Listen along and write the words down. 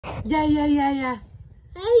Yeah, yeah, yeah, yeah.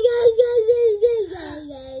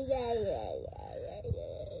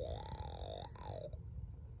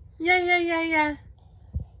 Yeah, yeah, yeah, yeah.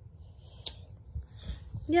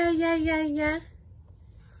 Yeah, yeah, yeah, yeah.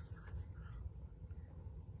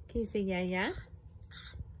 Can you say yeah, yeah?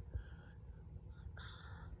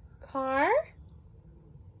 Car?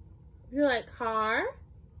 You like car?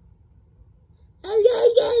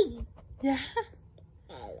 Yeah.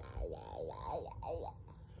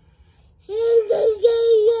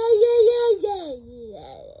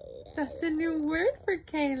 That's a new word for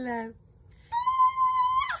Caleb.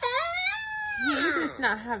 He does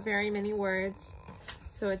not have very many words.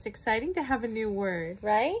 So it's exciting to have a new word,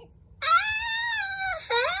 right?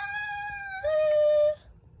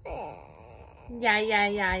 Yeah, yeah,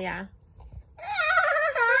 yeah, yeah.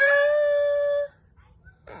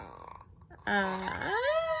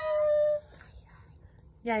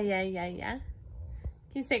 Yeah, yeah, yeah, yeah.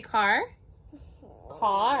 Can you say car?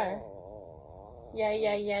 Car. Yeah,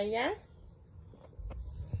 yeah, yeah, yeah.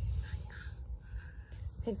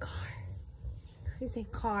 Say car. You say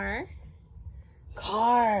car.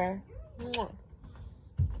 Car. Mwah.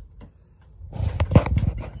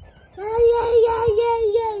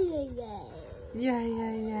 Yeah,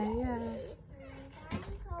 yeah, yeah, yeah.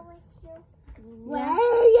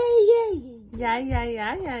 Yeah, yeah,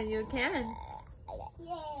 yeah, yeah, you can.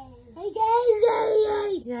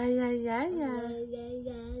 Yeah, yeah, yeah, yeah.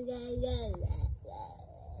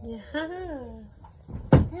 Yeah.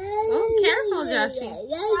 Oh, careful, Joshie.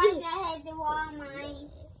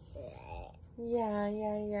 Yeah,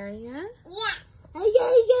 yeah, yeah, yeah.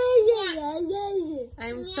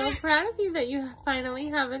 I'm so proud of you that you finally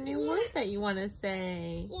have a new word that you want to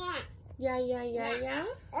say. Yeah, yeah, yeah, yeah.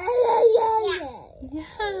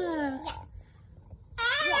 Yeah.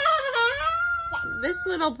 This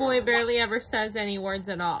little boy barely ever says any words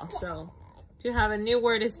at all, so to have a new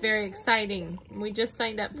word is very exciting. We just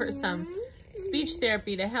signed up for some speech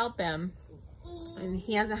therapy to help him, and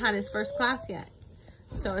he hasn't had his first class yet.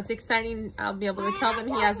 So it's exciting. I'll be able to tell them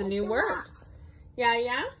he has a new word. Yeah,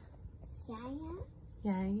 yeah?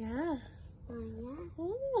 Yeah, yeah.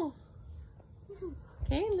 Oh.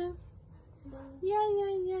 Caleb. Yeah,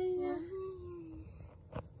 yeah, yeah, yeah.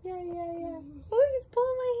 Yeah, yeah, yeah. Oh, he's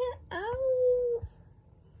pulling my hair. Ow.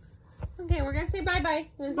 Okay, we're going to say bye-bye.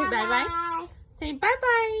 You want to say bye-bye? Say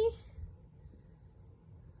bye-bye.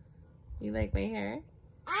 You like my hair?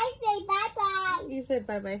 I say bye-bye. You said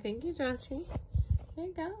bye-bye. Thank you, Joshie. There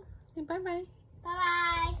you go. Say bye-bye.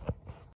 Bye-bye.